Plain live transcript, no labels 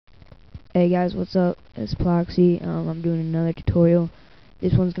Hey guys, what's up? It's Ploxy. I'm doing another tutorial.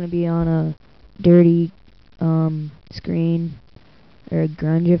 This one's gonna be on a dirty screen or a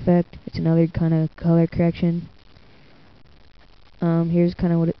grunge effect. It's another kind of color correction. Here's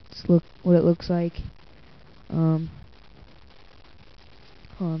kind of what it looks like. Hold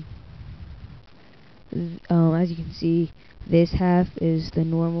on. As you can see, this half is the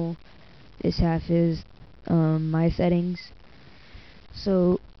normal. This half is my settings.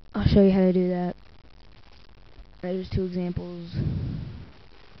 So I'll show you how to do that. There's two examples.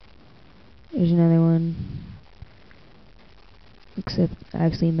 There's another one. Except I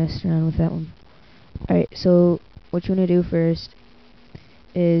actually messed around with that one. Alright, so what you want to do first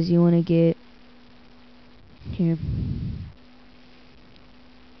is you want to get here.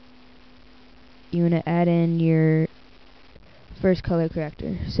 You want to add in your first color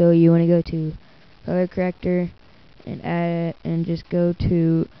corrector. So you want to go to color corrector and add it, and just go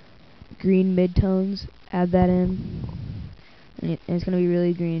to green midtones, add that in, and it's going to be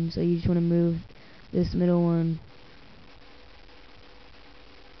really green. So you just want to move this middle one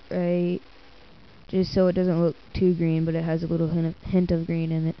right, just so it doesn't look too green, but it has a little hint of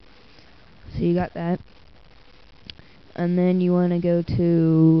green in it. So you got that, and then you want to go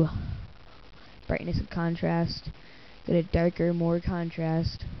to brightness and contrast, go to darker, more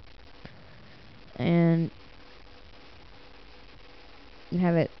contrast, and you can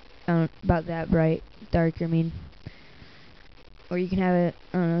have it about that bright, darker, or you can have it,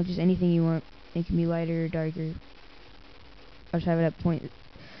 I don't know, just anything you want. It can be lighter or darker. I'll just have it at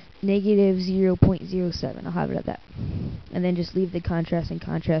negative 0.07. I'll have it at that, and then just leave the contrast in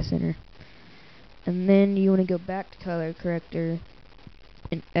contrast center. And then you want to go back to color corrector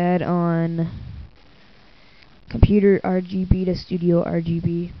and add on computer RGB to studio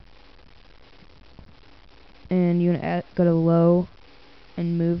RGB, and you want to go to low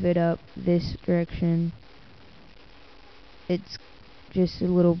and move it up this direction. It's just a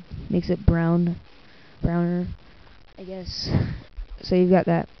little, makes it browner, I guess. So you've got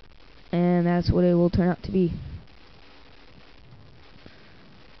that, and that's what it will turn out to be.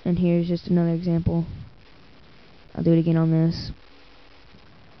 And here's just another example. I'll do it again on this,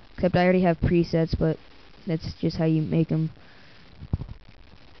 except I already have presets, but that's just how you make them.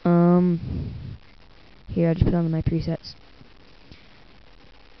 Here, I just put on my presets.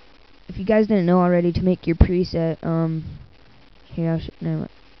 If you guys didn't know already, to make your preset, here,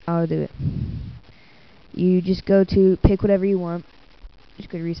 I'll do it. You just go to pick whatever you want. Just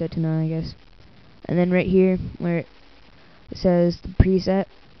go to reset to none, I guess. And then right here, where it says the preset,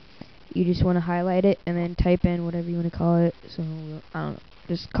 you just want to highlight it and then type in whatever you want to call it. So, I don't know,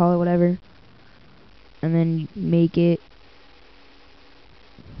 just call it whatever. And then you make it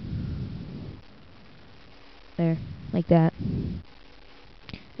there, like that.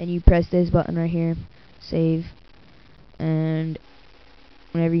 Then you press this button right here, save, and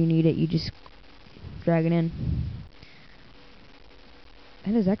whenever you need it, you just drag it in.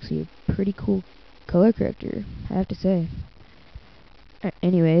 That is actually a pretty cool color corrector, I have to say.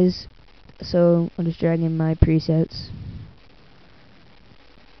 Anyways, so I'll just drag in my presets.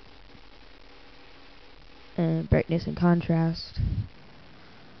 And brightness and contrast.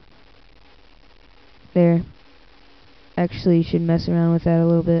 There. Actually, should mess around with that a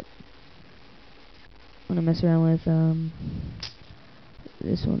little bit. I'm gonna mess around with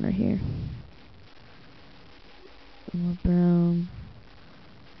this one right here. A little more brown,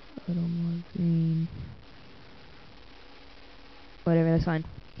 a little more green. Whatever, that's fine.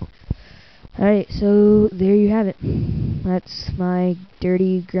 Alright, so there you have it. That's my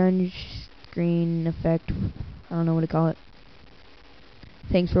dirty grunge screen effect. I don't know what to call it.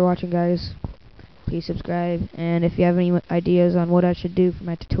 Thanks for watching, guys. Please subscribe, and if you have any ideas on what I should do for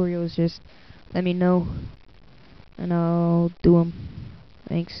my tutorials, just let me know, and I'll do them.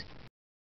 Thanks.